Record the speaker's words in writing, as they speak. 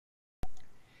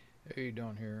Hey,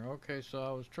 Don here. Okay, so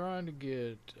I was trying to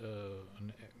get a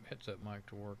headset mic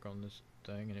to work on this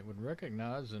thing, and it would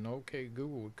recognize an OK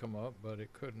Google would come up, but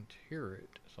it couldn't hear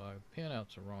it. So I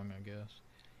pinouts are wrong, I guess.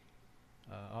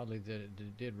 Oddly, that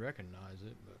it did recognize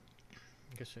it, but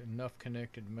I guess enough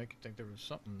connected to make it think there was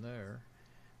something there.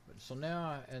 But so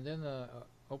now, and then the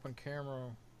open camera,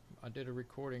 I did a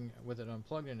recording with it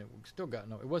unplugged, and it still got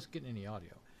no. It wasn't getting any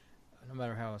audio, no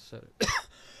matter how I set it.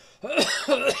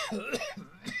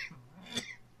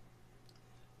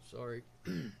 Sorry.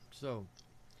 So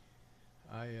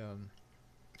I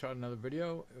tried another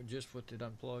video just with it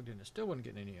unplugged, and it still wasn't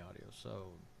getting any audio. So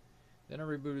then I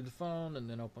rebooted the phone, and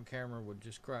then open camera would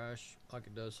just crash like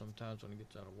it does sometimes when it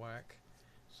gets out of whack.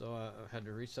 So I had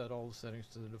to reset all the settings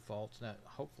to the defaults. Now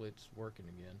hopefully it's working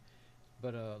again.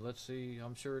 But let's see.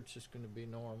 I'm sure it's just going to be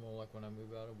normal. Like when I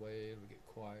move out of the way, it'll get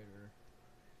quieter,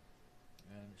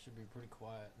 and it should be pretty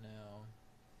quiet now.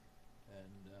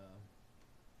 And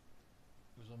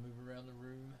as I move around the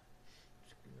room,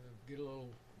 it's gonna get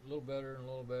a little better and a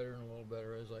little better and a little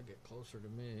better as I get closer to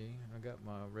me. I got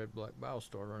my red black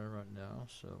BioStar running right now,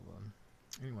 so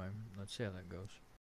anyway, let's see how that goes.